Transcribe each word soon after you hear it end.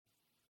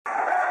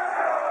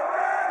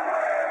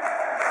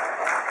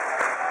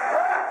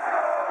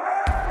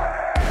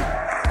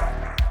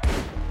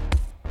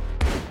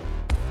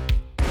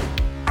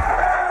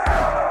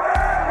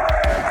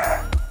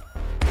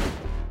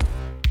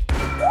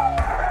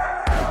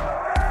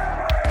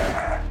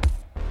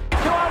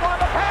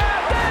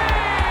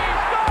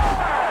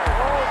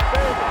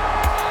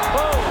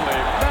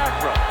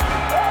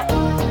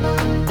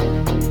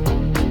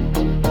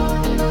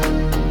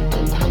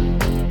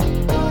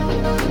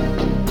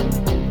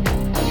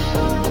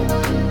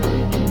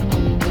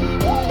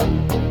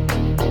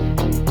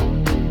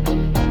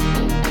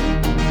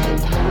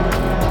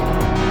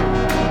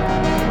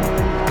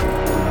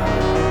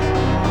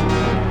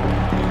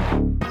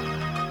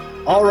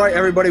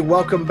everybody?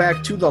 Welcome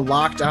back to the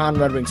Locked On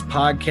Red Wings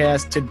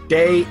podcast.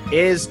 Today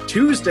is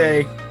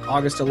Tuesday,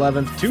 August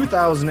 11th,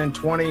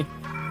 2020,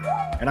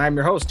 and I'm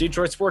your host,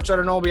 Detroit sports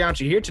writer Noel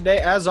Bianchi, here today,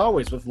 as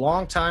always, with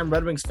longtime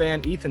Red Wings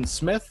fan Ethan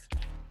Smith.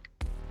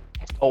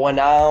 What's going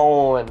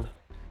on?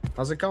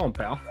 How's it going,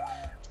 pal?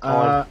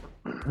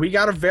 We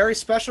got a very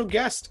special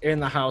guest in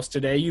the house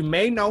today. You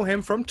may know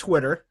him from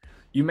Twitter.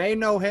 You may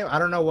know him. I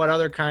don't know what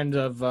other kind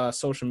of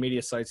social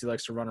media sites he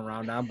likes to run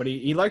around on, but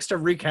he likes to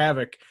wreak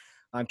havoc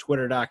on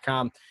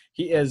Twitter.com.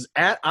 He is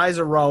at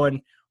Isa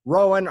Rowan.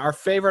 Rowan, our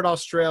favorite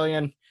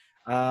Australian.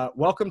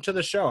 Welcome to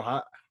the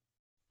show.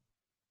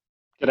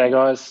 G'day,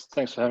 guys.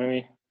 Thanks for having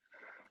me.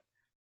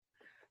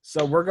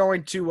 So we're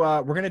going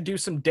to do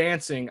some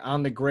dancing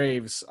on the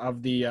graves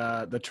of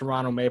the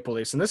Toronto Maple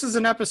Leafs, and this is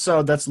an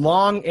episode that's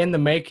long in the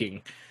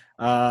making.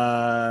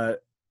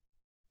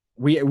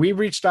 We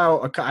reached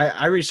out.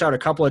 I reached out a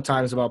couple of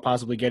times about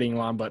possibly getting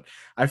you on, but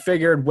I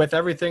figured with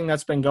everything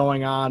that's been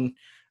going on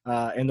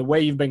and the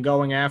way you've been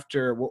going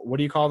after what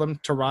do you call them?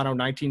 Toronto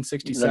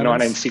 1967s. The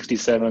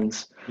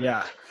 1967s.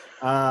 Yeah.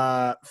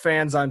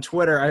 Fans on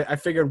Twitter. I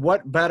figured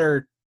what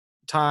better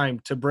time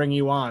to bring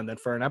you on than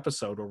for an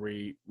episode where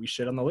we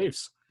shit on the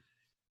Leafs.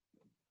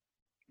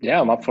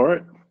 Yeah, I'm up for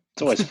it.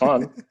 It's always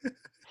fun.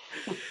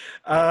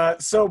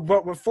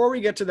 But before we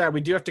get to that,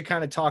 we do have to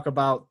kind of talk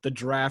about the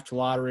draft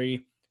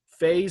lottery.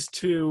 Phase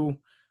 2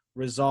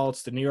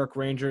 results. The New York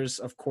Rangers,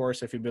 of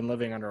course, if you've been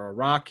living under a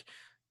rock,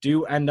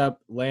 do end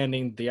up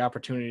landing the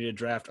opportunity to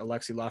draft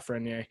Alexis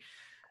Lafreniere.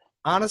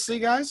 Honestly,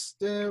 guys,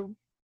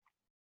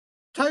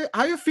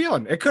 how you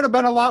feeling? It could have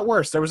been a lot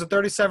worse. There was a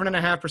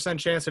 37.5%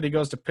 chance that he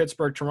goes to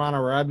Pittsburgh, Toronto,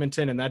 or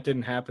Edmonton, and that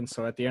didn't happen.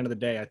 So at the end of the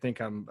day, I think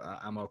I'm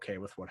okay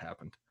with what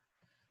happened.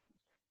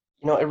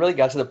 You know, it really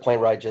got to the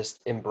point where I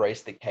just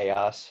embraced the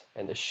chaos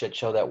and the shit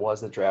show that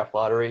was the draft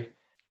lottery.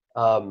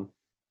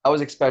 I was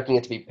expecting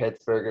it to be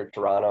Pittsburgh or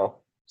Toronto.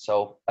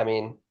 So, I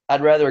mean,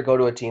 I'd rather go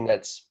to a team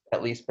that's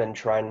at least been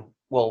trying –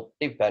 well,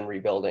 they've been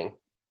rebuilding.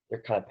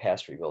 They're kind of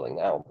past rebuilding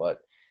now. But,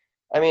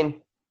 I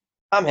mean,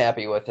 I'm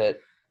happy with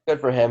it.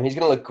 Good for him. He's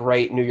going to look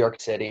great in New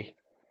York City.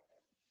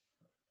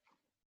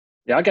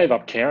 Yeah, I gave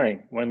up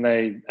caring when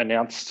they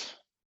announced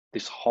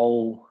this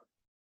whole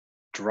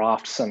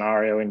draft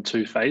scenario in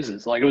 2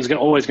 phases. Like, it was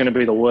always going to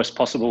be the worst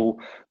possible,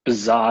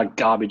 bizarre,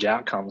 garbage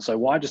outcome. So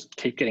why just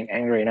keep getting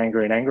angry and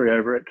angry and angry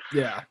over it?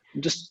 Yeah.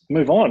 Just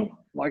move on,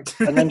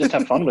 and then just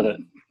have fun with it.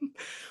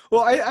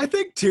 Well, I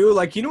think, too,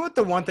 like, you know what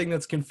the one thing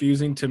that's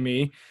confusing to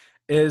me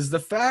is the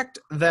fact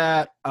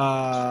that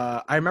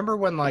I remember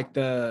when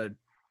the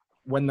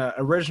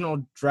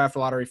original draft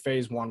lottery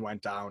phase 1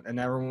 went down and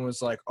everyone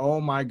was like, oh,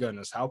 my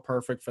goodness, how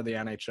perfect for the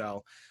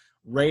NHL.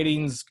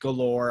 Ratings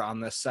galore on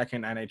the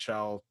second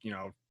NHL,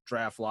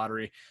 draft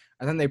lottery.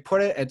 And then they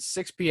put it at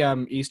 6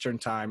 p.m. Eastern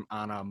time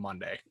on a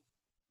Monday.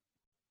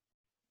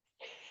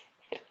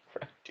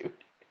 Dude,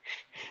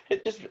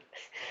 it just –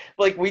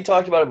 like we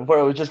talked about it before,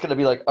 it was just going to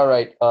be like, all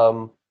right,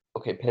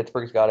 okay,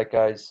 Pittsburgh's got it,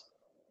 guys.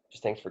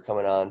 Just thanks for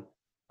coming on.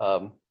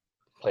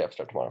 Playoffs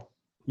start tomorrow.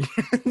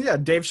 Yeah,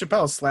 Dave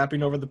Chappelle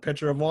slapping over the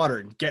pitcher of water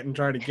and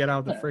trying to get out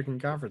of the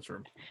freaking conference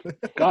room.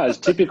 Guys,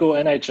 typical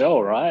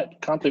NHL, right?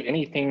 Can't do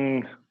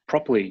anything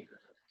properly.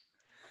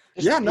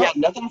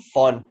 Nothing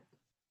fun.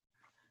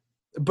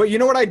 But you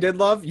know what I did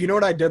love? You know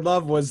what I did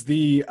love was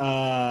the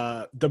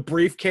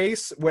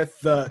briefcase with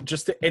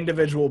just the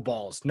individual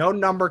balls. No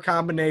number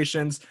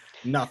combinations,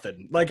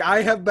 nothing. Like,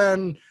 I have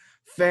been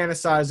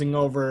fantasizing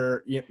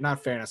over –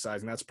 not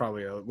fantasizing, that's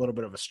probably a little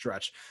bit of a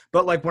stretch.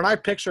 But, like, when I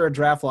picture a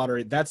draft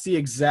lottery, that's the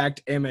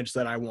exact image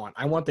that I want.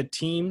 I want the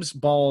team's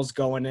balls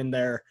going in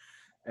there.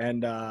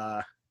 And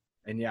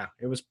yeah,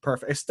 it was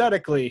perfect.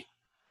 Aesthetically,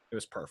 it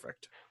was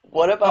perfect.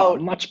 What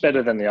about much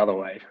better than the other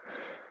way?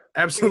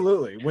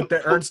 Absolutely. With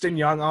the Ernst &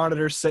 Young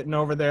auditor sitting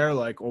over there,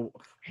 like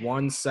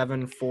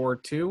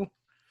 1742.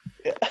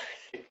 Yeah.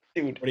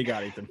 Dude, what do you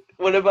got, Ethan?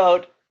 What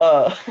about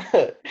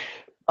Gary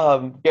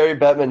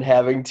Bettman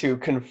having to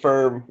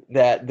confirm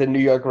that the New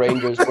York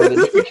Rangers were the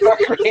New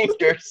York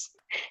Rangers,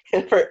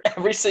 and for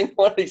every single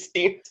one of these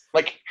teams,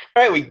 like,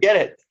 all right, we get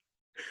it.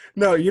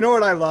 No, you know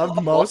what I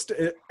loved most,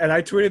 and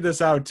I tweeted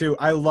this out too.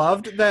 I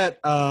loved that.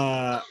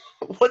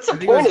 What's the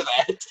point of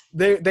that?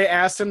 They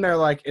asked him, they're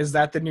like, is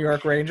that the New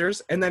York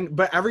Rangers? And then,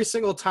 but every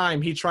single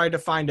time he tried to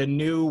find a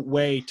new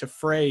way to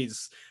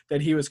phrase that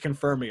he was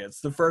confirming it.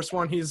 It's the first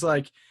one, he's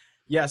like,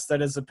 yes,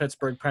 that is the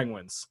Pittsburgh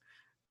Penguins.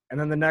 And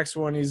then the next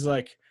one, he's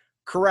like,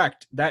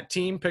 correct. That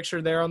team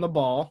pictured there on the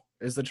ball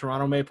is the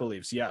Toronto Maple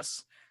Leafs.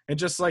 Yes. And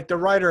just like the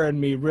writer in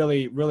me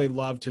really, really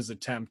loved his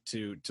attempt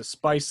to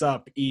spice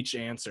up each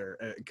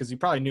answer because he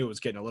probably knew it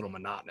was getting a little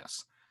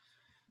monotonous.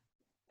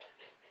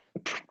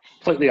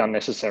 Completely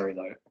unnecessary,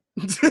 though.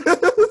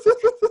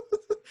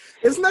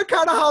 Isn't that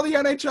kind of how the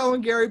NHL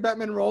and Gary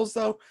Bettman rolls,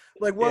 though?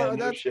 Like, well,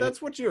 yeah,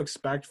 that's what you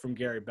expect from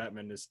Gary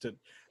Bettman is to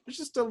there's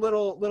just a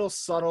little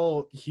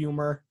subtle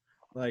humor.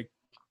 Like,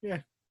 yeah.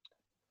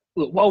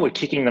 Look, while we're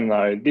kicking them,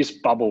 though, this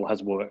bubble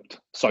has worked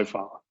so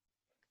far.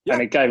 Yeah.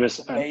 And it gave us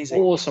an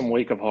awesome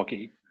week of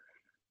hockey.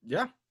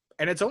 Yeah.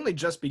 And it's only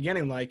just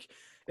beginning. Like,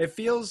 It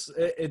feels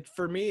it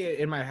for me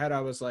in my head.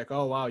 I was like,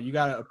 oh wow, you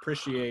gotta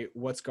appreciate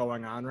what's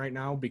going on right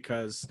now,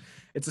 because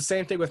it's the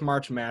same thing with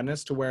March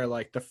Madness, to where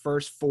like the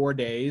first 4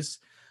 days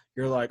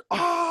you're like,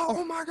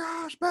 oh my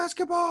gosh,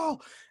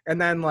 basketball,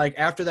 and then like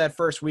after that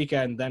first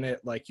weekend, then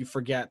it like you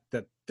forget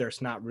that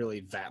there's not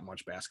really that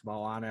much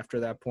basketball on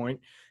after that point,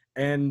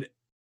 and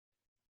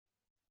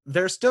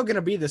there's still going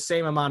to be the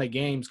same amount of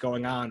games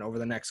going on over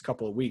the next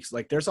couple of weeks.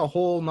 Like there's a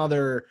whole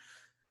nother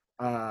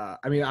I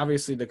mean,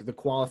 obviously the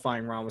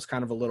qualifying round was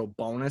kind of a little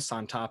bonus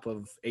on top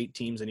of 8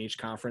 teams in each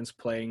conference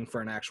playing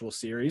for an actual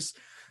series.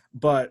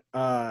 But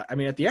I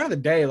mean, at the end of the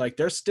day, like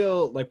there's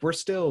still like we're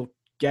still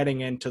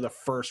getting into the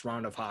first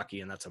round of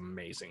hockey, and that's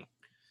amazing.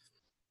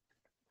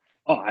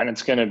 Oh, and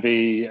it's going to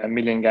be a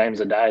million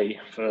games a day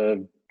for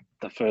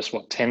the first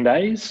 10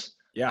 days.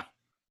 Yeah,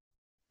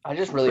 I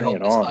just really Bring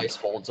hope it this on. ice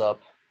holds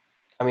up.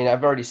 I mean,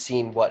 I've already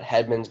seen what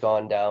Hedman's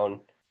gone down.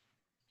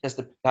 Just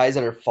the guys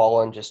that are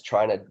falling, just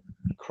trying to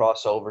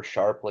cross over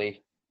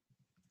sharply.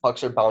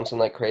 Pucks are bouncing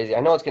like crazy. I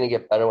know it's going to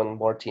get better when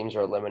more teams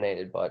are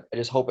eliminated, but I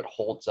just hope it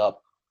holds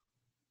up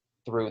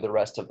through the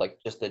rest of like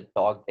just the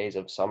dog days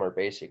of summer.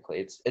 Basically,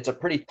 it's a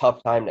pretty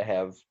tough time to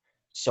have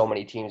so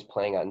many teams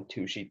playing on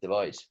 2 sheets of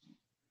ice.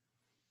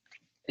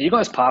 Are you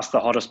guys past the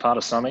hottest part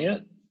of summer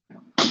yet?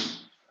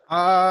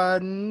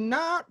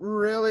 not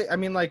really. I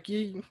mean, like no,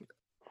 It's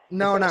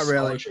been a not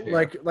really. slouch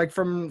here. Like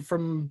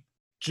from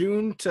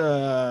June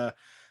to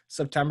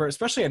September,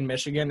 especially in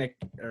Michigan, I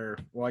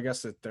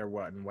guess that they're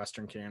in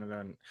Western Canada,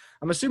 and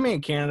I'm assuming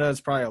in Canada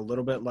it's probably a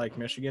little bit like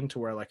Michigan, to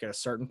where like at a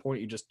certain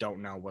point you just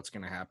don't know what's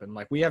going to happen.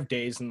 Like we have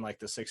days in like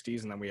the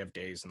 60s, and then we have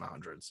days in the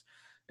hundreds.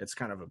 It's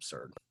kind of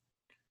absurd.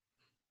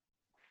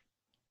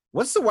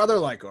 What's the weather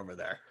like over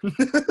there?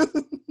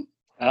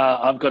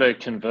 I've got to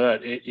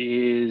convert. It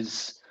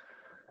is,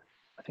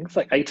 I think it's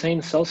like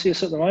 18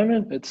 Celsius at the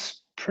moment.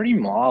 It's pretty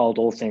mild,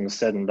 all things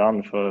said and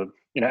done. For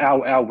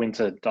our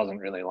winter doesn't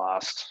really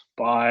last.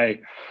 By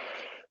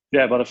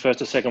the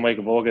first or second week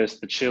of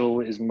August, the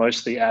chill is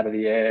mostly out of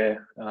the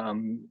air.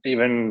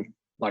 Even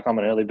like I'm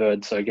an early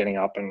bird, so getting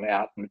up and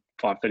out at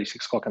 5:30,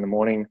 6 o'clock in the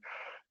morning,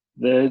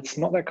 it's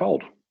not that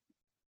cold.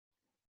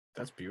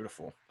 That's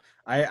beautiful.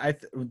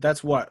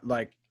 That's what,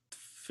 like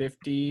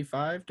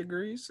 55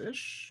 degrees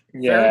ish.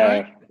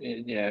 Yeah,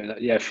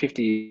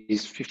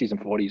 50s and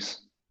 40s.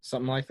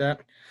 Something like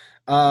that.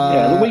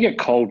 We get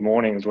cold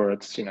mornings where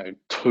it's 2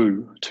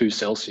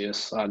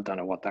 Celsius. I don't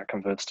know what that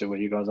converts to where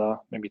you guys are.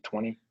 Maybe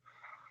 20.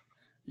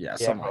 Yeah, Yeah,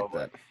 something like probably.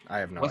 that. I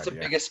have no What's idea.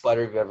 the biggest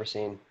spider you've ever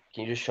seen?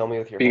 Can you just show me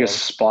with your Biggest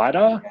hand?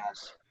 spider?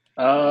 Yes.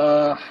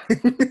 So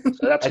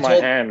that's my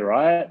hand,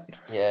 right?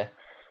 Yeah.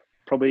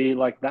 Probably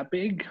like that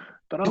big.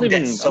 But I Dude, live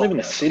in that's I live in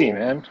so the city, cool.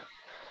 man.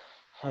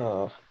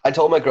 Oh. I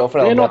told my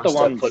girlfriend They're I'll not never the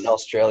step ones. foot in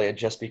Australia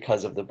just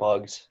because of the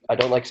bugs. I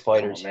don't like Oh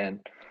spiders. man,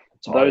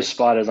 Sorry. those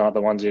spiders aren't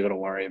the ones you got to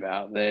worry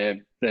about. They're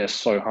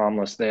so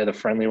harmless. They're the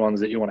friendly ones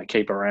that you want to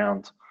keep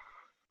around.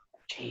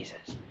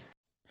 Jesus.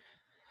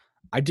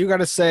 I do got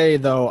to say,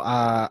 though,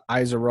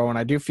 Isa Rowan,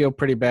 I do feel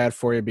pretty bad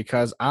for you,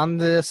 because on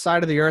the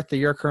side of the earth that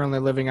you're currently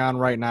living on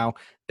right now,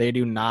 they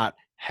do not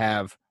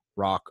have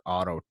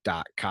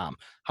rockauto.com.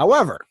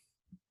 However,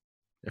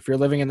 if you're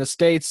living in the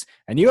States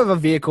and you have a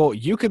vehicle,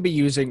 you could be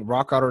using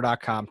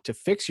rockauto.com to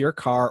fix your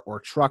car or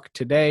truck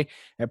today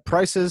at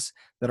prices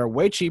that are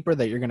way cheaper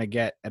that you're going to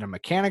get at a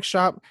mechanic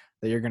shop,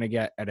 that you're going to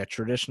get at a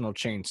traditional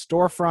chain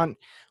storefront.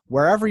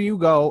 Wherever you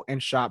go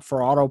and shop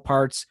for auto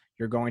parts,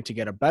 you're going to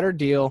get a better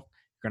deal.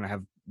 You're going to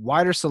have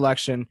wider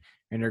selection,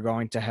 and you're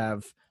going to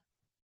have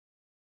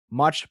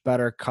much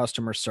better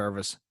customer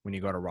service when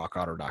you go to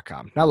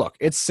rockauto.com. Now, look,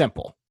 it's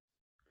simple.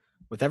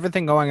 With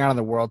everything going on in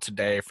the world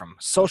today, from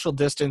social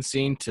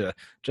distancing to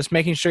just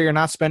making sure you're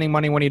not spending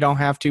money when you don't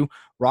have to,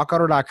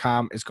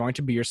 rockauto.com is going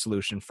to be your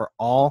solution for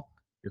all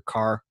your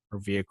car or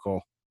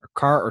vehicle or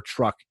car or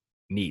truck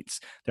needs.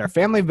 They're a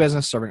family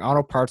business serving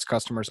auto parts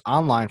customers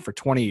online for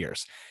 20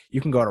 years. You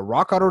can go to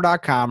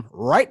rockauto.com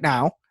right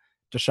now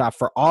to shop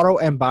for auto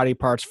and body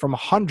parts from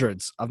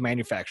hundreds of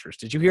manufacturers.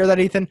 Did you hear that,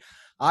 Ethan?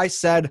 I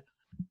said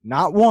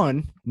not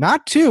 1,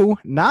 not 2,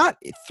 not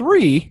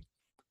 3,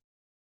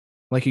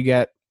 like you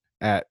get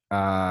at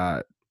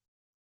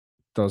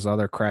those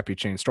other crappy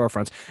chain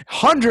storefronts.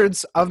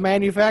 Hundreds of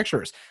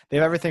manufacturers. They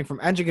have everything from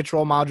engine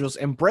control modules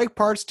and brake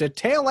parts to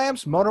tail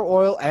lamps, motor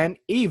oil, and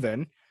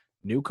even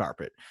new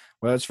carpet.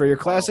 Whether it's for your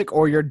classic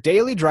or your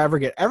daily driver,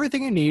 get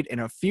everything you need in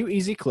a few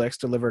easy clicks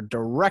delivered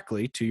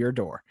directly to your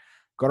door.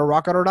 Go to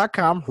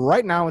rockauto.com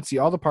right now and see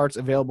all the parts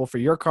available for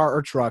your car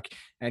or truck,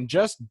 and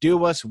just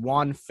do us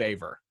one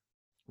favor.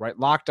 Right,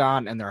 Locked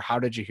On and their How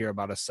Did You Hear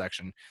About Us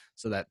section,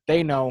 so that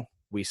they know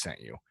we sent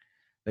you.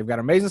 They've got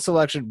amazing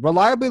selection,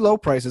 reliably low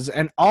prices,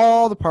 and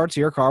all the parts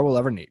your car will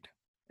ever need.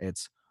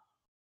 It's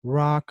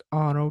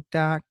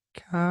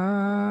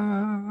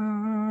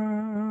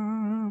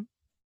rockauto.com.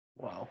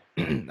 Wow.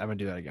 I'm going to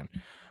do that again.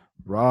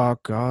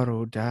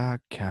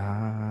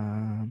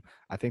 rockauto.com.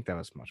 I think that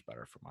was much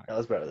better for mine. That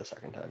was better the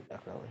second time,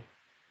 definitely.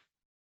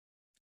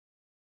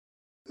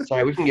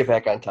 Sorry, we can get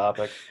back on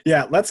topic.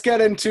 Yeah, let's get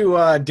into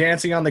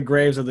dancing on the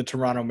graves of the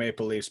Toronto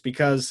Maple Leafs,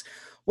 because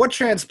what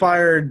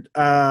transpired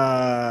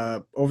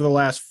over the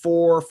last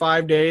 4 or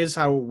 5 days,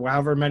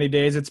 however many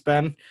days it's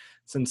been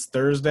since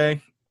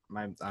Thursday.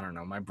 I don't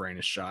know, my brain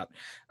is shot.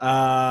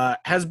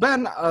 Has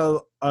been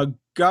a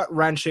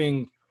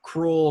gut-wrenching,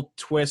 cruel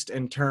twist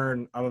and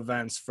turn of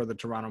events for the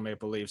Toronto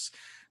Maple Leafs.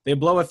 They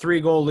blow a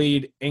 3-goal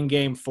lead in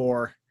Game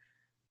 4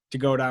 to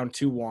go down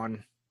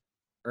 2-1.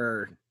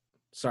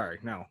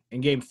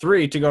 In Game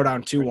 3 to go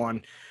down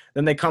 2-1.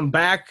 Then they come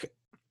back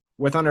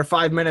with under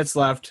 5 minutes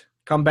left,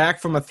 come back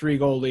from a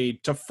 3-goal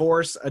lead to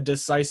force a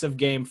decisive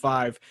Game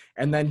 5,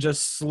 and then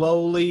just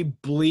slowly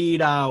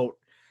bleed out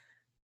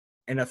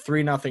in a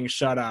 3-0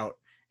 shutout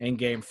in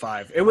Game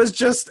 5. It was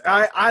just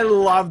I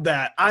love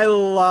that. I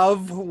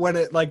love when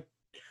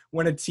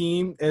a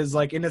team is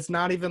like, and it's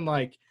not even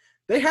like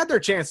they had their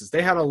chances.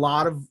 They had a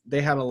lot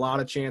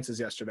of chances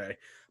yesterday,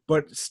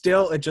 but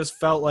still it just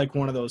felt like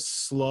one of those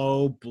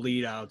slow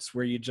bleed outs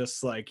where you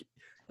just like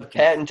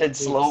patented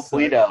slow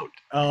bleed out.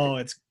 Oh,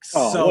 it's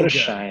Oh, so what a good.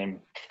 shame.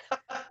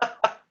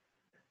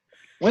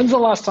 When's the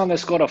last time they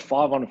scored a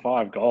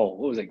 5-on-5 goal?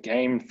 What was it,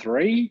 Game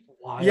 3?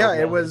 Wild, Yeah, man.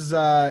 it was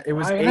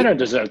They don't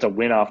deserve to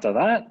win after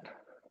that.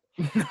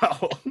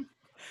 no.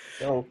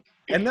 No.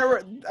 And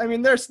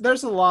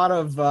there's a lot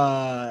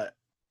of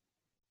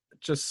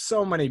just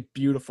so many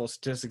beautiful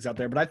statistics out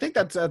there, but I think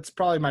that's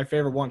probably my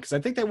favorite one because I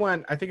think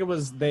it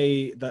was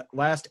the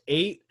last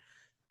 8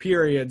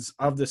 periods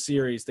of the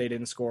series they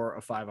didn't score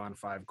a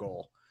 5-on-5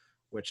 goal,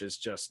 which is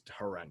just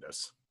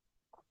horrendous.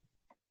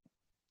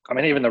 I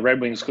mean, even the Red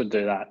Wings could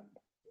do that.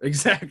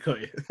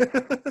 Exactly.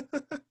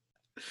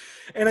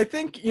 And I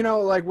think,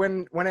 like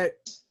when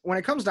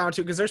it comes down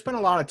to, because there's been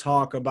a lot of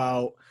talk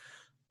about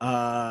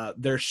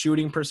their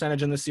shooting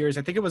percentage in the series.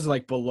 I think it was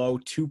like below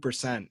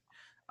 2%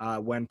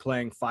 when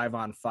playing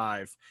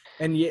 5-on-5.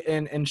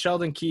 And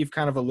Sheldon Keefe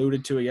kind of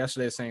alluded to it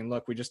yesterday, saying,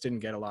 look, we just didn't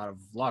get a lot of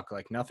luck.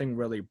 Like nothing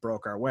really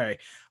broke our way.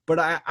 But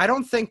I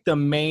don't think the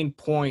main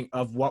point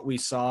of what we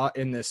saw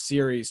in this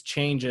series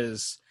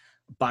changes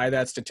by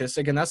that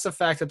statistic. And that's the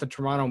fact that the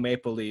Toronto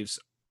Maple Leafs,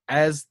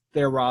 as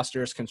their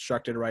roster is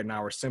constructed right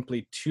now, are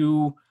simply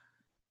too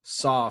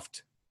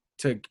soft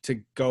to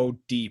go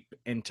deep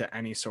into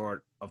any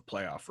sort of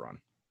playoff run.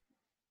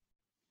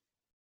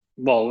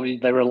 Well,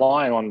 they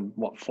rely on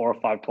 4 or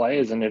 5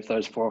 players, and if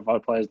those 4 or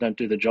 5 players don't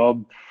do the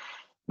job,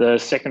 the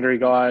secondary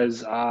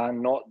guys are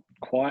not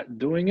quite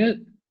doing it,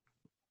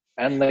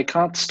 and they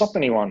can't stop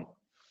anyone.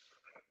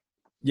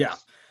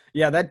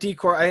 Yeah, that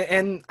decor,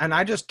 and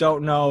I just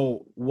don't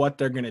know what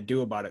they're going to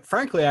do about it.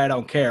 Frankly, I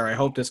don't care. I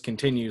hope this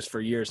continues for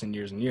years and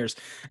years and years.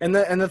 And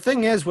the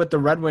thing is with the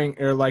Red Wing,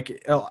 or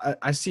like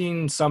I've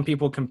seen some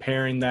people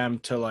comparing them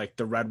to like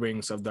the Red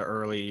Wings of the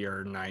early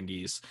or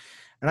 90s.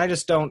 And I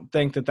just don't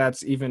think that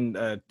that's even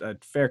a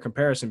fair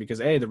comparison because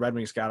A, the Red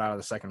Wings got out of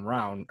the second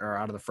round or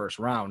out of the first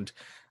round.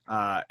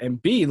 And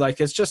B,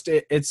 like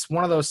it's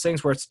one of those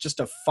things where it's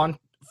just a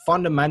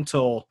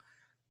fundamental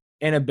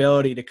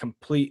inability to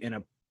complete in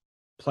a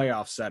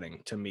playoff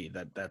setting. To me,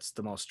 that's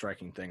the most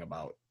striking thing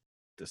about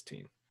this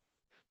team.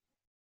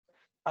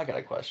 I got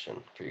a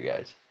question for you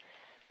guys.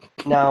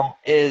 Now,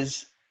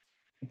 is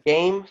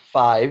Game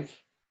 5,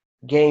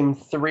 Game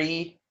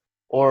 3,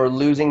 or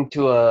losing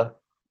to a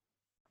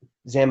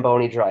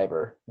Zamboni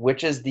driver,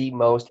 which is the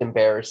most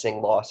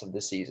embarrassing loss of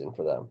the season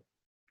for them?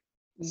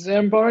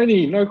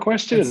 Zamboni, no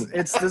question.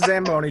 It's the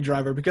Zamboni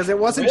driver because it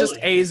wasn't just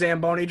a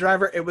Zamboni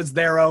driver; it was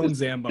their own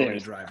Zamboni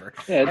driver,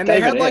 Yeah, and David they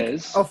had like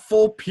Ayres. a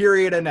full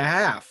period and a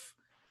half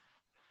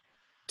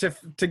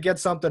to get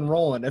something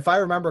rolling. If I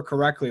remember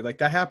correctly, like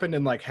that happened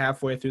in like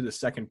halfway through the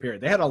second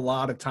period. They had a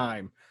lot of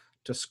time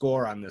to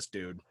score on this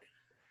dude,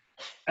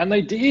 And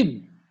they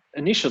did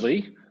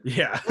initially.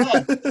 Yeah.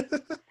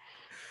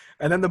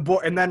 And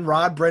then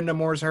Rod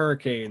Brindamore's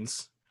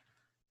Hurricanes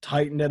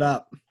tightened it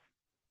up.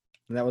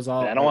 And that was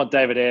all. And I want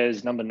David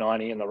Ayres, number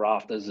 90, in the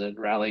rafters at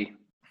Rally.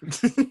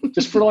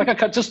 Just for like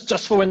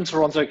just for when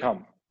Toronto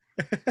come.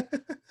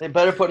 They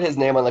better put his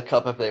name on the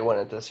cup if they win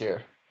it this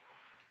year.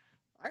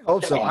 I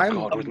hope so. Oh,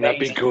 God, wouldn't that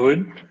be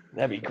good?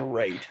 That'd be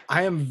great.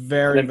 I am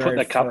very, And then put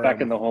very the cup back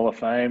firm. in the Hall of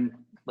Fame.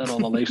 Let all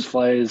the Leafs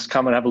players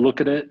come and have a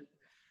look at it.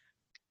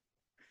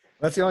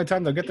 That's the only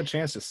time they'll get the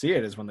chance to see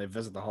it is when they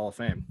visit the Hall of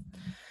Fame.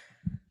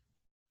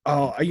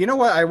 Oh, you know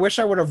what? I wish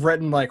I would have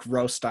written like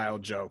roast style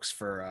jokes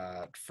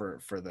for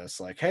this.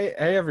 Like, hey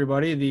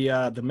everybody,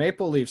 the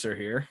Maple Leafs are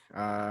here.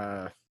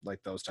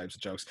 Like those types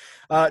of jokes.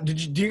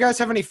 Do you guys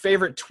have any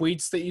favorite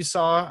tweets that you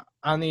saw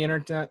on the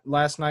internet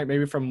last night,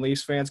 maybe from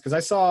Leafs fans? Because I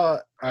saw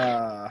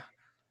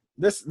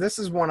this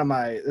is one of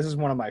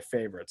my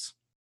favorites.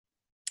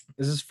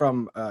 This is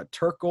from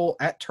Turkle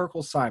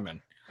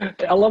Simon.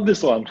 I love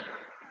this one.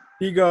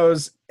 He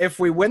goes, if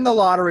we win the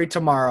lottery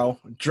tomorrow,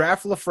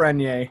 draft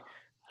Lafreniere,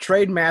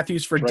 trade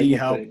Matthews for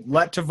D-Help,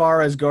 let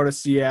Tavares go to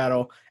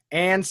Seattle,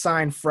 and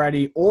sign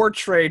Freddie, or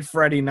trade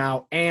Freddie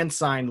now and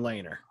sign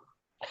Lehner.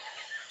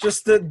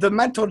 Just the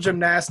mental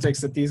gymnastics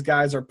that these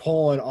guys are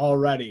pulling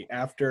already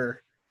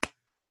after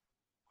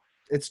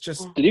it's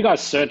just. Did you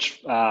guys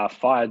search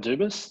Fire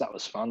Dubas? That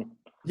was fun.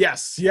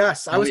 Yes.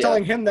 I was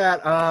telling him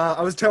that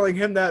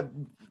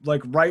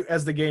like right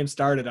as the game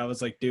started, I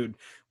was like, dude,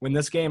 when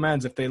this game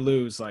ends, if they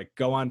lose, like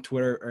go on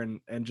Twitter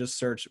and just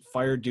search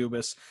Fire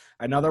Dubas.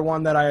 Another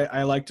one that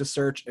I like to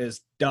search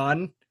is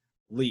Done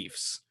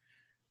Leafs.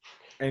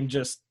 And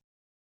just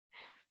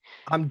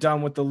I'm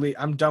done with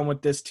I'm done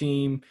with this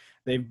team.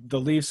 The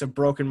Leafs have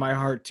broken my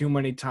heart too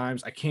many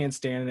times. I can't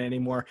stand it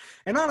anymore.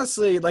 And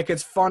honestly, like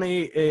it's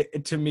funny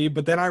to me,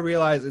 but then I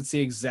realize it's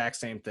the exact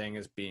same thing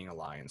as being a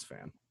Lions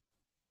fan.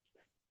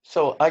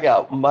 So I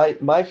got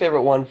my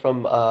favorite one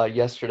from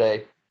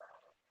yesterday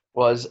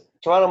was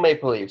Toronto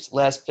Maple Leafs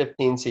last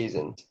 15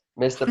 seasons.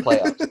 Missed the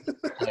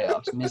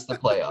playoffs, missed the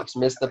playoffs,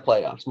 missed the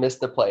playoffs,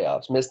 missed the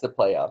playoffs, missed the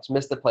playoffs,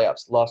 missed the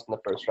playoffs, lost in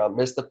the first round,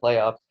 missed the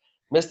playoffs,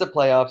 missed the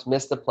playoffs,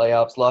 missed the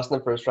playoffs, lost in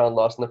the first round,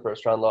 lost in the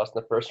first round, lost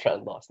in the first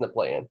round, lost in the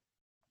play-in.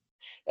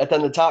 And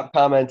then the top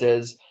comment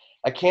is,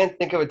 I can't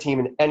think of a team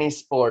in any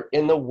sport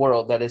in the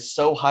world that is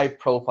so high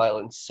profile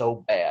and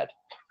so bad.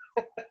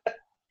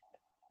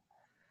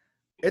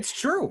 It's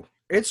true.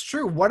 It's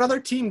true. What other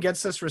team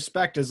gets this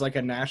respect as like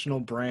a national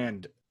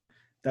brand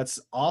that's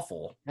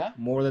awful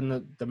more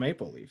than the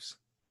Maple Leafs?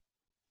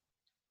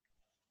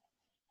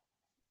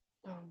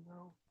 Oh,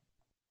 no.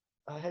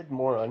 I had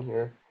more on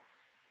here.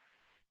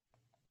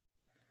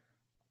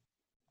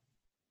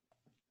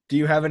 Do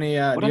you have any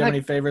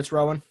any favorites,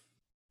 Rowan?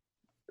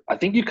 I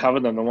think you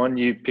covered them. The one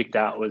you picked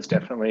out was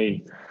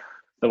definitely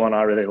the one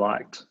I really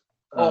liked.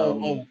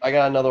 I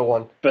got another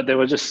one. But there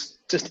were just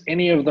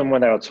any of them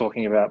when they were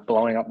talking about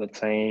blowing up the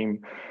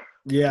team,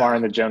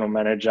 firing the general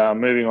manager,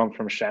 moving on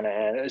from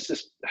Shanahan. It's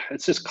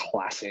just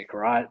classic,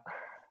 right?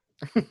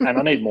 And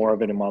I need more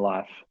of it in my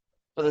life.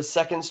 For the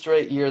second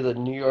straight year, the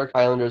New York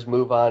Islanders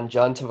move on.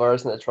 John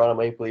Tavares and the Toronto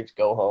Maple Leafs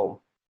go home.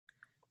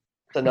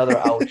 It's another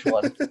ouch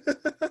one.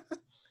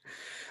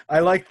 I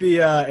like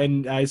the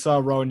and I saw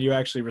Rowan, you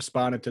actually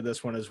responded to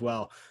this one as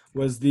well.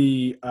 Was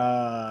the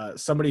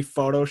somebody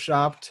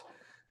photoshopped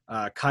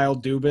Kyle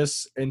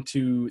Dubas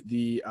into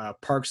the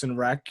Parks and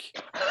Rec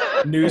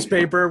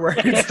newspaper where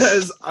it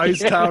says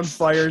Icetown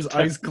fires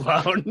Ice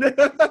Clown.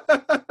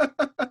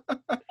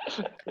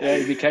 Yeah,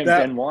 he became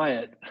Ben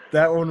Wyatt.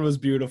 That one was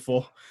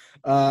beautiful.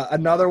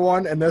 Another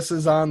one, and this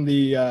is on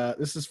the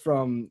this is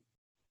from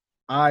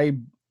I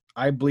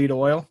Bleed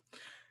Oil.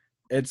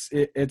 It's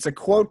a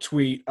quote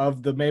tweet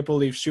of the Maple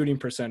Leaf shooting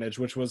percentage,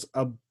 which was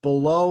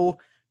below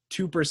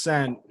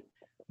 2%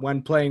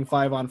 when playing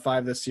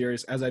 5-on-5 this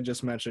series, as I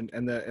just mentioned,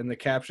 and the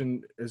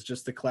caption is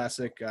just the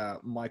classic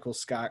Michael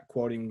Scott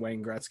quoting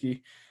Wayne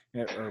Gretzky,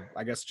 or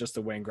I guess just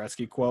the Wayne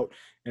Gretzky quote,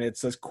 and it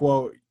says,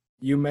 "quote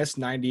You miss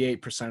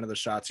 98% of the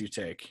shots you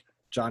take."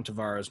 John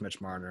Tavares, Mitch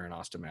Marner, and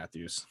Austin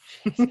Matthews.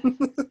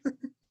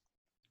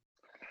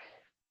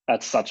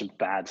 That's such a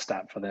bad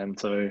stat for them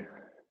too.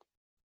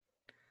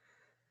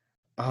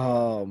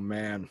 Oh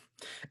man.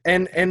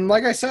 And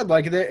like I said,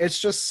 like it's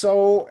just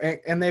so,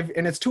 and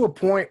it's to a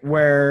point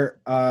where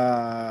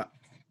I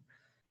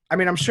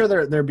mean, I'm sure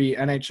there'd be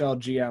NHL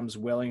GMs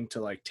willing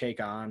to like take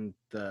on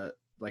the,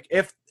 like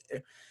if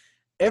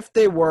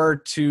they were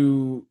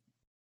to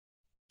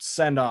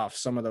send off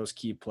some of those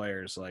key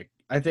players, like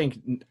I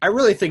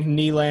really think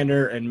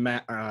Nylander and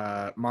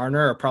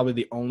Marner are probably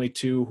the only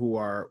two who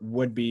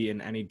would be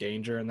in any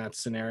danger in that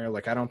scenario.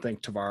 Like I don't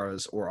think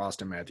Tavares or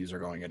Austin Matthews are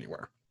going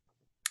anywhere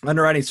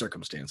under any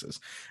circumstances.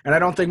 And I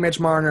don't think Mitch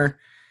Marner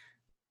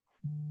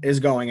is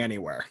going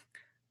anywhere.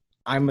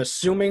 I'm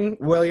assuming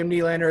William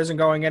Nylander isn't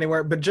going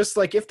anywhere, but just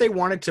like if they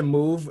wanted to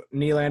move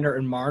Nylander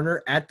and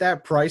Marner at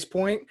that price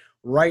point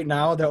right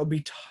now, that would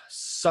be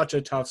such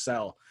a tough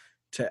sell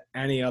to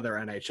any other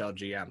NHL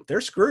GM.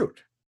 They're screwed.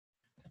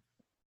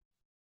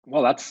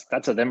 Well, that's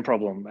a them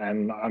problem,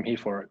 and I'm here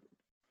for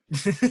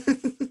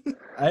it.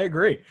 I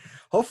agree.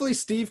 Hopefully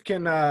Steve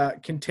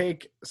can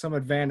take some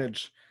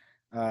advantage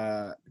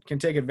of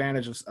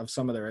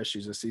some of their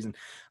issues this season.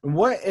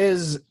 What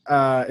is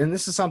and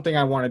this is something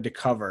I wanted to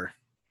cover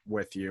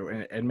with you,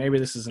 and maybe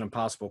this is an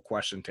impossible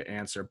question to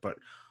answer, but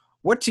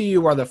what to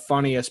you are the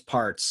funniest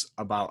parts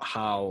about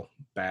how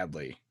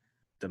badly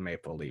the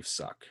Maple Leafs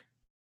suck?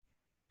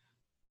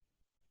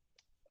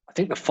 I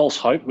think the false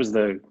hope was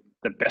the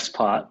best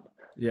part.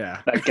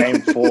 Yeah. That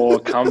game 4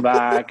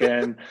 comeback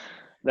and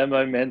the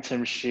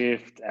momentum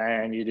shift,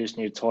 and you just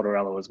knew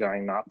Tortorella was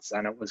going nuts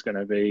and it was going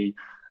to be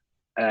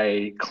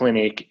a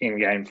clinic in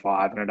game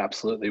 5, and it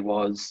absolutely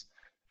was.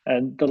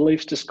 And the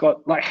Leafs just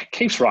got, like,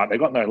 Keith's right, they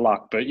got no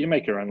luck, but you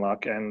make your own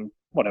luck, and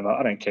whatever,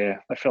 I don't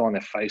care. They fell on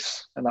their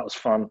face, and that was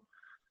fun.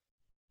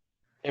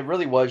 It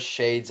really was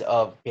shades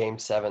of game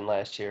 7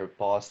 last year at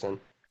Boston.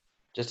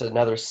 Just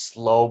another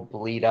slow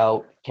bleed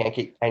out. Can't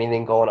get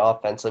anything going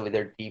offensively.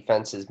 Their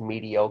defense is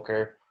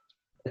mediocre.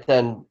 But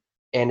then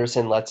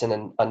Anderson lets in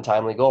an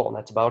untimely goal, and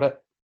that's about it.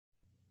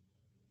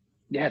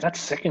 Yeah, that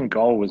second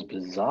goal was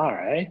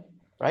bizarre, eh?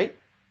 Right?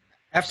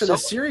 After the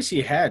series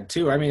he had,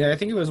 too. I mean, I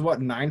think it was,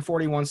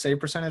 941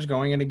 save percentage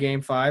going into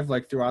game 5,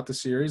 like, throughout the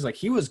series. Like,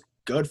 he was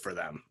good for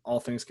them,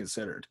 all things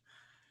considered.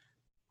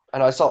 I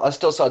know. I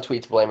still saw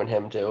tweets blaming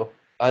him, too.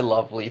 I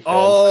love Leaf fans. I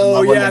Oh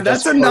love when yeah, they're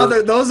that's just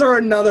another. Those are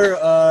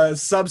another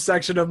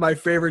subsection of my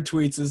favorite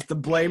tweets. Is the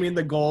blaming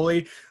the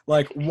goalie,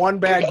 like one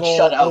bad got goal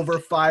shut out. over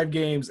 5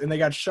 games, and they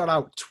got shut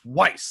out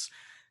twice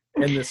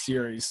in this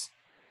series.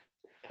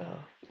 Oh,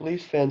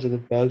 Leafs fans are the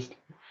best.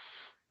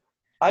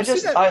 You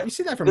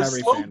see that from the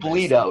every slow fan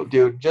bleed base. out,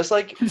 dude. Just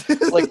like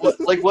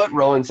what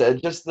Rowan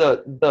said, just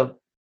the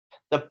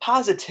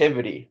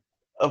positivity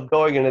of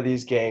going into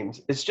these games.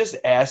 It's just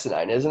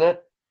asinine, isn't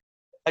it?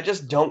 I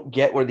just don't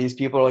get where these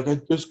people are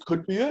like, this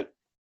could be it.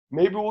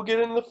 Maybe we'll get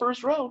in the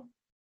first round,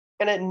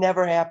 and it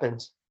never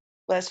happens.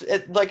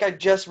 Like I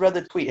just read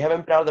the tweet,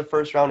 haven't been out of the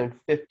first round in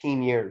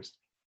 15 years,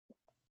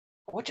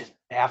 which is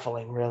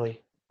baffling,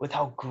 really, with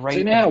how great. So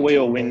you know how we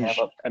all they have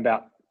whinge up.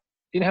 about,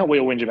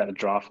 the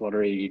draft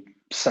lottery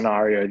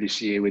scenario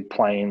this year with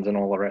planes and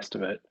all the rest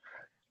of it.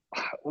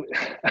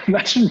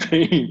 Imagine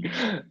being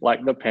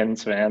like the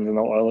Pens fans and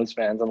the Oilers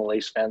fans and the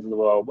Leafs fans of the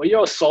world, where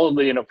you're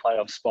solidly in a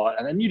playoff spot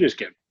and then you just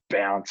get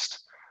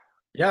bounced.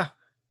 Yeah.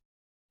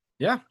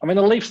 I mean,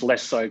 the Leafs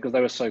less so because they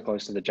were so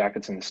close to the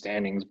Jackets in the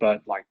standings,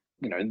 but like,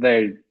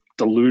 they're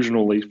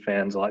delusional Leaf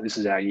fans are like, this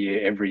is our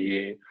year every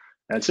year.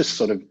 And it's just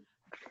sort of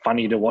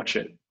funny to watch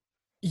it.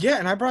 Yeah,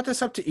 and I brought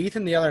this up to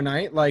Ethan the other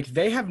night. Like,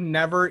 they have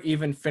never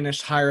even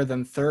finished higher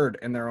than third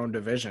in their own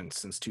division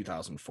since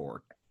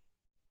 2004.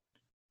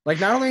 Like,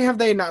 they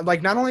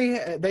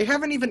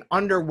haven't even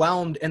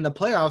underwhelmed in the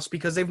playoffs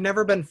because they've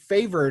never been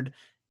favored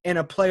in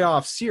a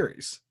playoff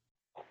series.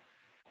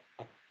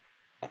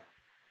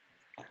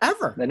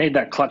 Ever. They need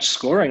that clutch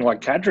scoring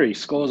like Kadri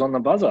scores on the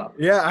buzzer.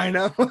 Yeah, I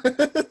know.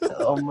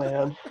 Oh,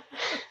 man.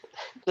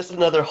 Just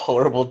another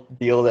horrible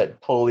deal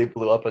that totally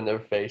blew up in their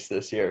face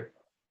this year.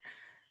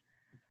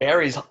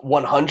 Barry's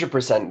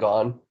 100%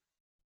 gone.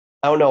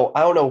 I don't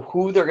know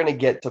who they're going to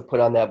get to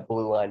put on that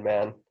blue line,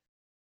 man.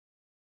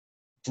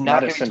 It's not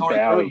going to be Madison Torrey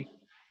Bowie. Krug.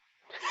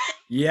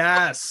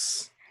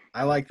 Yes.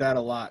 I like that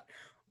a lot.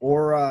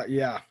 Or,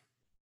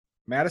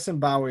 Madison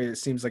Bowie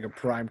seems like a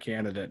prime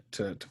candidate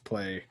to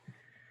play.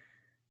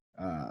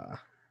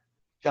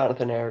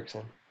 Jonathan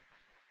Erickson.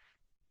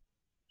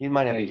 He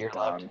might have a year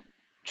left. Done.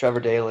 Trevor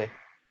Daley.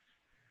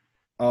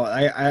 Oh,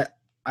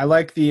 I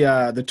like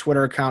the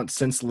Twitter account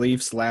since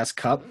Leafs last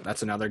cup.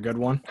 That's another good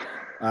one.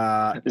 Is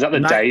that the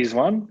days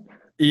one?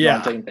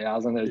 Yeah.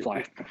 19,000 is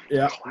like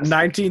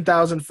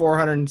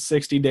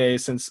 19,460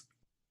 days since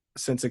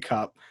a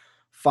cup.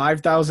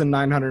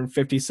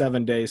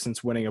 5,957 days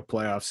since winning a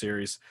playoff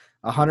series.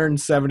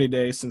 170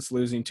 days since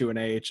losing to an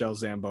AHL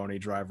Zamboni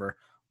driver.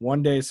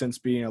 1 day since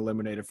being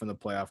eliminated from the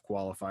playoff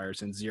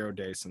qualifiers, and 0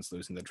 days since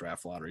losing the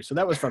draft lottery. So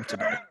that was from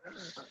today.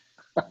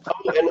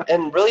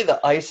 and really the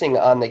icing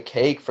on the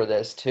cake for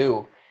this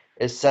too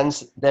is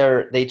since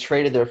they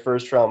traded their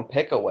first round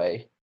pick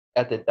away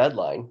at the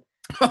deadline.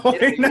 They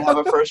didn't even have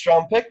a first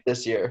round pick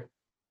this year.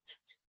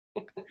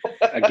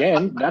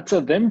 Again, that's a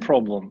them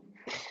problem.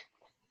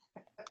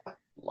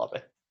 Love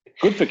it.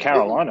 Good for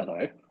Carolina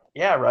though.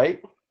 Yeah,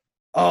 right.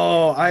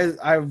 Oh,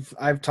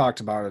 I've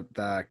talked about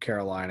it,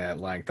 Carolina at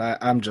length.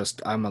 I'm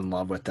in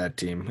love with that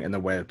team in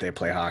the way that they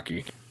play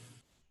hockey.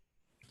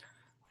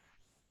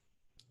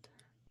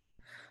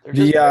 They're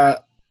just very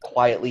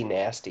quietly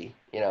nasty,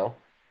 They're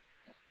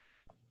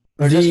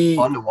just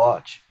fun to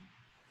watch.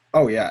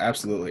 Oh yeah,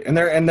 absolutely.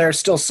 And they're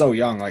still so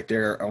young. Like,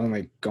 they're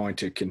only going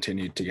to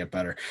continue to get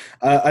better.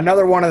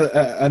 Another one of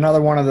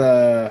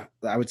the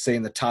I would say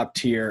in the top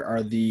tier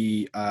are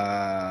the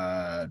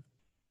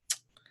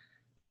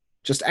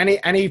just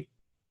any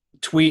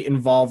tweet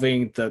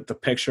involving the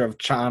picture of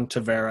John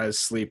Tavares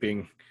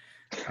sleeping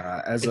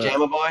as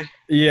Pajama Boy.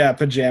 Yeah,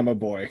 Pajama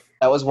Boy.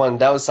 That was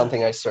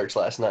something I searched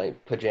last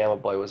night. Pajama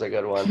Boy was a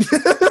good one.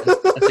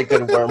 That's a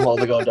good wormhole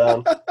to go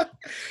down.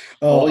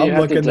 All you I'm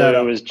have looking to that do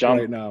up is jump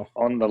right now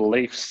on the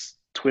Leafs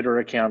Twitter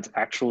account's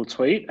actual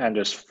tweet and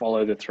just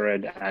follow the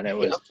thread, and it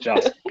was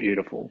just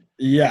beautiful.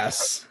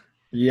 Yes.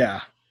 Yeah.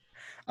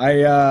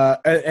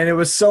 And it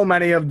was so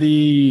many of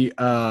the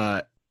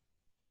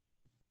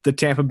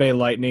Tampa Bay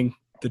Lightning,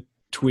 the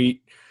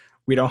tweet,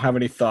 we don't have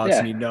any thoughts,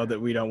 and you know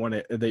that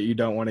you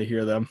don't want to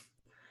hear them.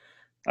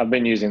 I've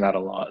been using that a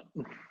lot.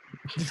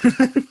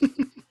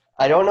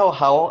 I don't know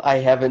how I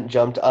haven't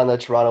jumped on the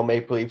Toronto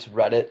Maple Leafs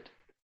Reddit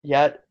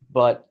yet,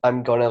 but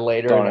I'm gonna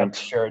later, and I'm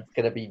sure it's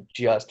gonna be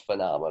just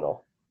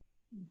phenomenal.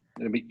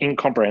 It'll be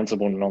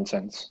incomprehensible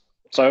nonsense.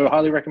 So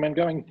highly recommend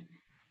going.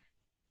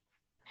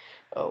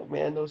 Oh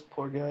man, those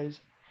poor guys.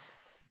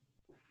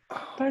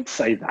 Don't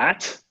say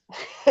that.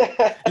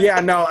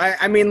 Yeah, no,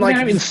 I mean, Like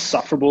like, how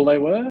insufferable they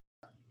were.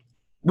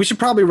 we should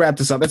probably wrap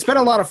this up. It's been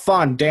a lot of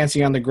fun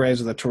dancing on the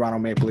graves of the Toronto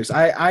Maple Leafs.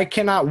 I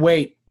cannot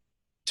wait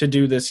to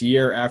do this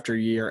year after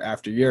year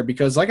after year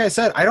because, like I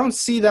said, I don't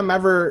see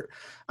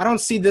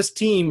this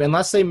team,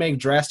 unless they make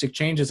drastic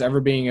changes, ever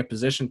being in a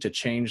position to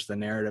change the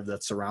narrative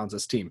that surrounds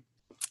this team.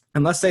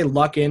 Unless they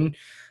luck in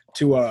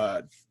to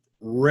a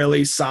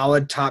really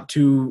solid top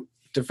 2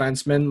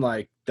 defenseman,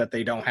 like that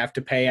they don't have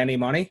to pay any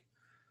money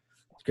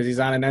because he's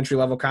on an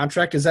entry-level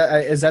contract. Is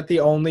that the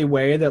only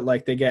way that,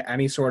 like, they get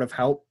any sort of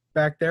help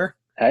back there?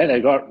 Hey,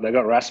 they got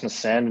Rasmus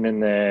Sandin in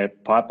their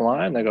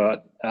pipeline. They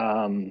got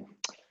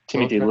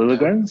Timothy Lilligren,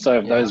 Lilligren. So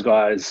if Yeah. those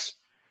guys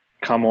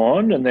come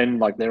on and then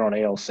like they're on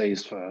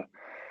ELCs for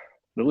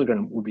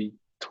Lilligren will be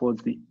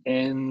towards the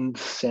end.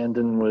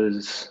 Sandon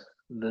was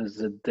the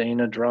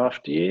Zadina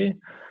draft year.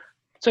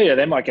 So yeah,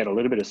 they might get a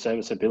little bit of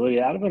serviceability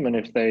out of them. And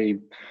if they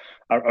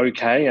are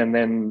okay and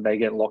then they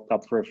get locked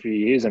up for a few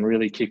years and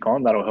really kick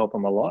on, that'll help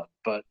them a lot.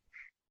 But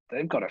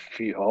they've got a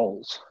few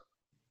holes.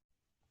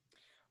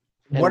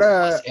 And What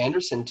Wes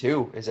Anderson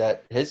too is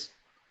at his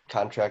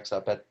contract's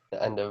up at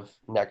the end of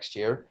next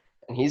year,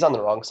 and he's on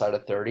the wrong side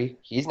of 30.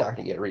 He's not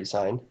going to get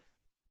re-signed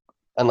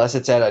unless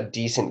it's at a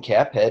decent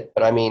cap hit.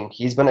 But I mean,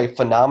 he's been a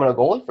phenomenal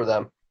goalie for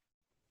them,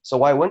 so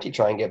why wouldn't he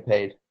try and get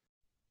paid?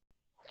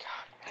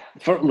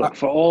 For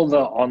all the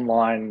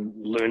online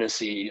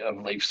lunacy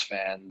of Leafs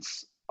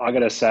fans, I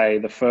gotta say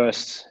the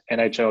first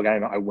NHL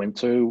game I went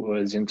to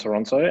was in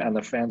Toronto, and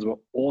the fans were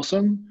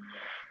awesome.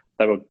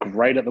 They were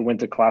great at the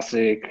Winter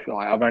Classic.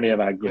 I've only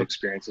ever had good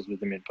experiences with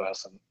them in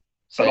person.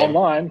 But Same.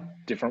 online,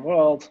 different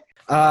world.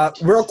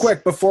 real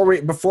quick before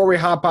we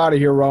hop out of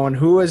here, Rowan,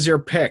 who is your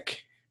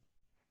pick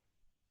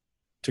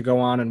to go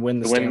on and win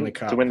the Stanley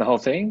Cup? To win the whole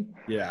thing?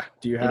 Yeah.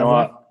 Do you have You know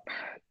one? what?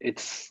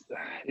 It's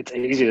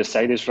easy to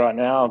say this right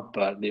now,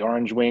 but the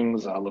Orange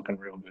Wings are looking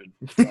real good.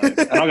 So, and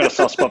I've got a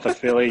soft spot for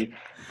Philly.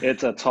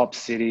 It's a top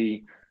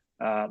city.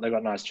 They've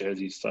got nice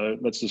jerseys. So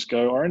let's just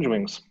go Orange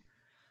Wings.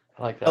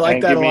 I like that. I like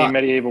and that give a me lot.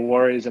 Medieval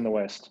Warriors in the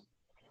West.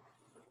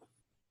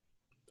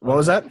 What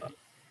was that?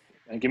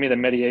 And give me the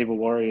Medieval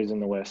Warriors in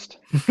the West.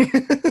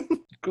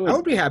 Good. I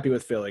would be happy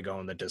with Philly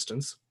going the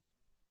distance.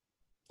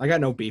 I got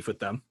no beef with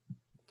them.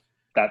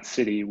 That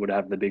city would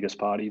have the biggest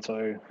party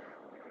too.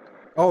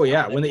 Oh,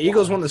 yeah. When the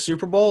Eagles won the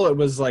Super Bowl, it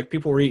was like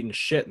people were eating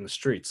shit in the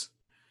streets.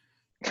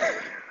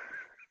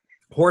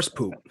 Horse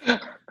poop.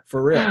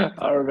 For real.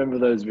 I remember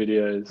those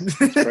videos.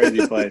 It's a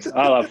crazy place.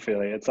 I love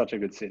Philly. It's such a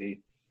good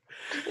city.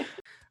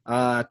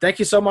 Thank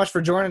you so much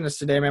for joining us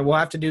today, man. We'll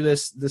have to do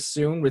this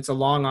soon. It's a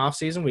long off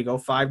season. We go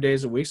 5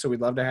 days a week, so we'd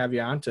love to have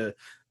you on to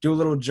do a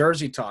little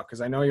jersey talk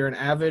because I know you're an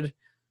avid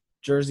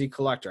jersey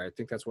collector. I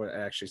think that's what it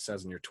actually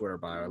says in your Twitter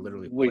bio. I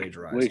literally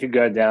plagiarized. We could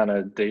go down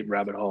a deep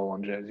rabbit hole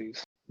on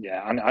jerseys.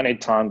 Yeah, I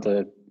need time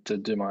to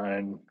do my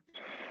own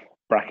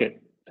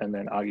bracket and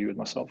then argue with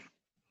myself.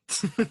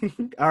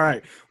 All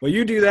right. Well,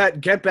 you do that.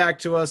 Get back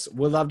to us.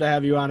 We'd love to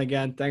have you on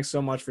again. Thanks so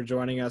much for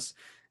joining us.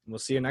 And we'll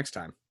see you next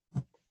time.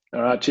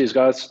 All right, cheers,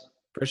 guys.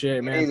 Appreciate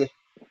it, man. Easy.